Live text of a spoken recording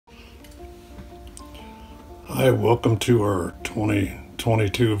Hi, welcome to our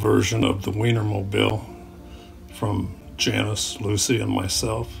 2022 version of the Wienermobile from Janice, Lucy, and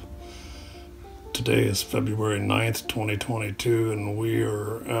myself. Today is February 9th, 2022, and we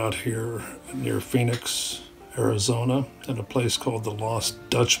are out here near Phoenix, Arizona, at a place called the Lost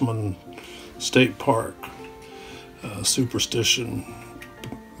Dutchman State Park. Superstition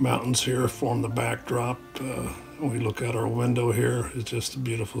mountains here form the backdrop. When we look out our window here, it's just a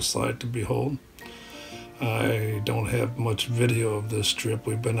beautiful sight to behold. I don't have much video of this trip.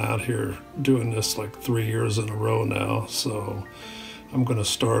 We've been out here doing this like 3 years in a row now, so I'm going to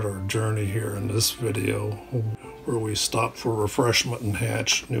start our journey here in this video where we stop for refreshment in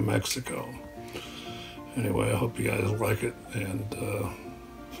Hatch, New Mexico. Anyway, I hope you guys like it, and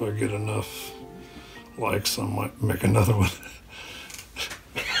if I get enough likes, I might make another one.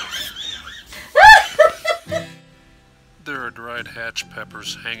 There are dried hatch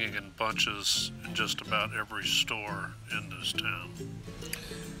peppers hanging in bunches in just about every store in this town.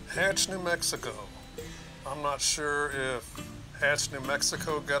 Hatch, New Mexico. I'm not sure if Hatch, New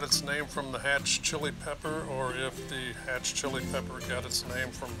Mexico got its name from the Hatch chili pepper or if the Hatch chili pepper got its name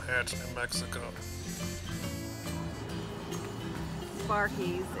from Hatch, New Mexico.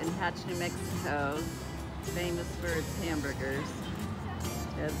 Sparky's in Hatch, New Mexico, famous for its hamburgers.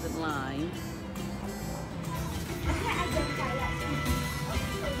 Ted's in line.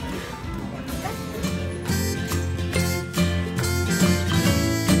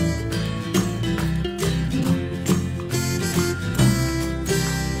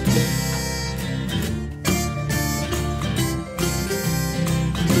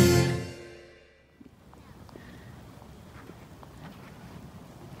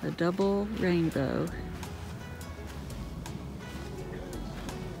 A double rainbow.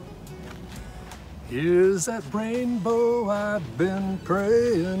 Here's that rainbow I've been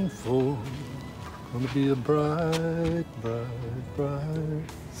praying for. Gonna be a bright, bright, bright,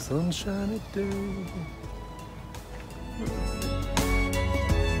 sunshiny day.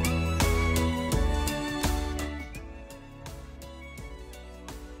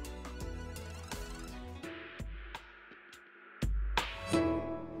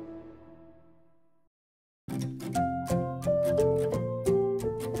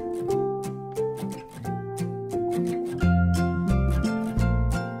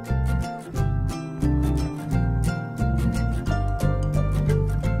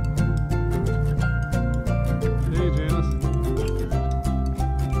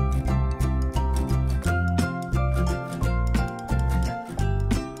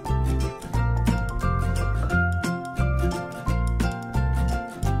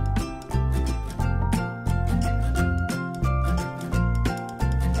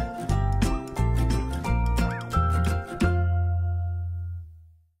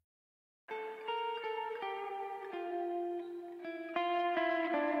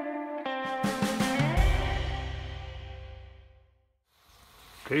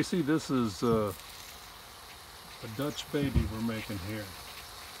 Casey, this is a Dutch baby we're making here.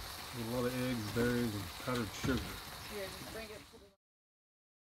 With a lot of eggs, berries, and powdered sugar. Here, just bring it to the...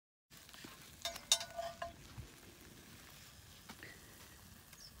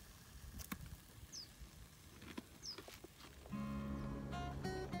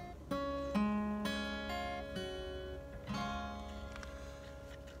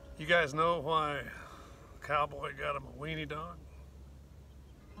 You guys know why Cowboy got him a weenie dog?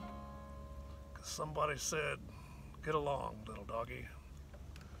 Somebody said, "Get along, little doggy."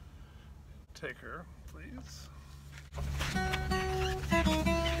 Take her, please.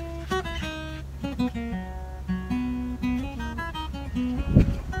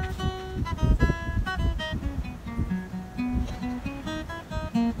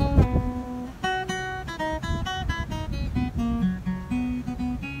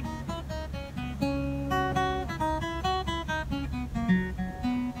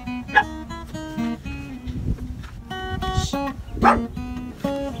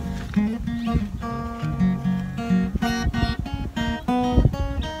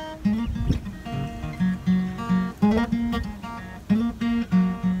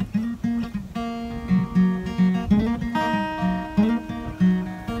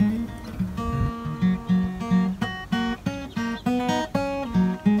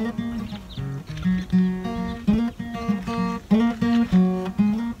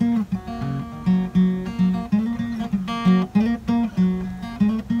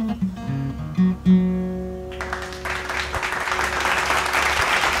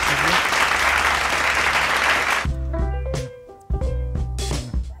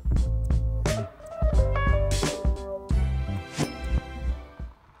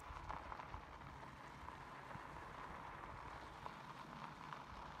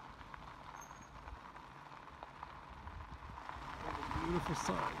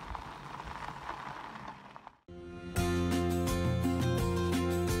 beautiful sight.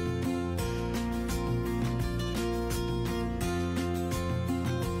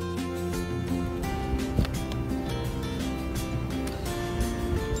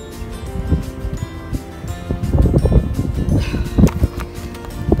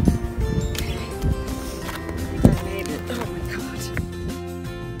 I made it. Oh my God.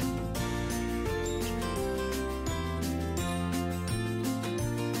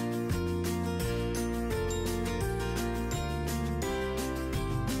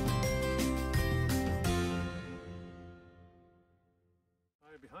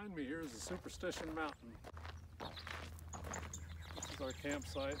 Behind me here is the Superstition Mountain. This is our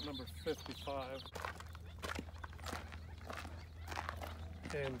campsite, number 55.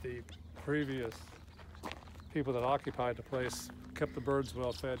 And the previous people that occupied the place kept the birds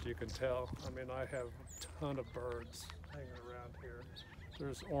well fed, you can tell. I mean, I have a ton of birds hanging around here.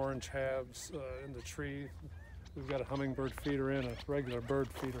 There's orange halves in the tree. We've got a hummingbird feeder and a regular bird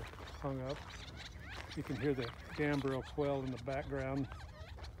feeder hung up. You can hear the gambrel quail in the background.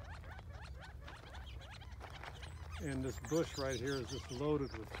 And this bush right here is just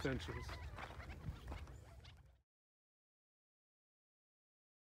loaded with finches.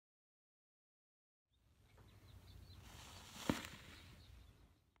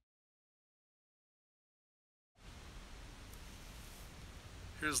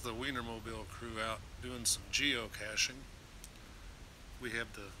 Here's the Wienermobile crew out doing some geocaching. We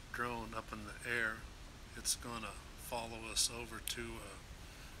have the drone up in the air. It's gonna follow us over to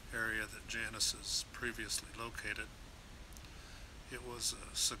area that Janice has previously located. It was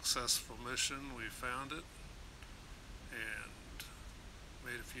a successful mission. We found it and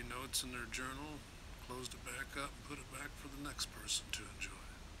made a few notes in their journal, closed it back up, and put it back for the next person to enjoy.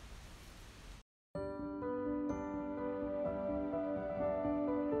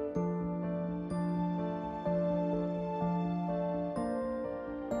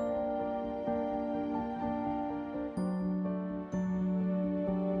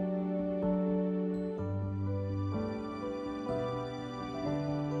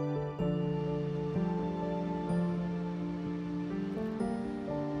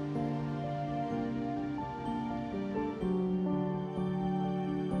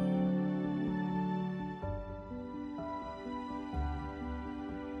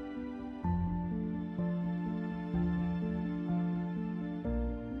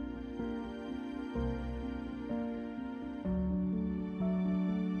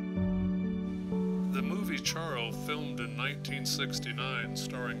 The movie Charles, filmed in 1969,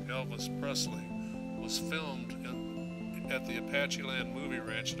 starring Elvis Presley, was filmed at the Apache Land Movie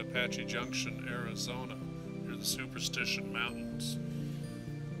Ranch at Apache Junction, Arizona, near the Superstition Mountains.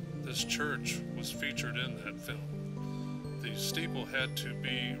 This church was featured in that film. The steeple had to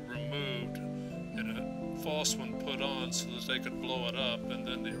be removed and a false one put on so that they could blow it up, and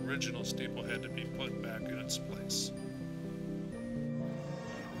then the original steeple had to be put back in its place.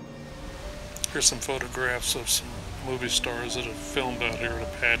 Here's some photographs of some movie stars that have filmed out here at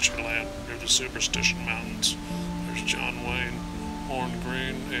Apache Land near the Superstition Mountains. There's John Wayne, Warren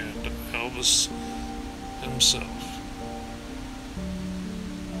Green, and Elvis himself.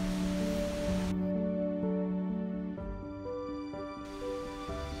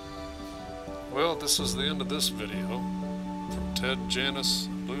 Well, this is the end of this video. From Ted, Janice,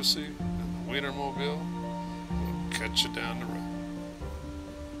 Lucy, and the Wienermobile. We'll catch you down the road.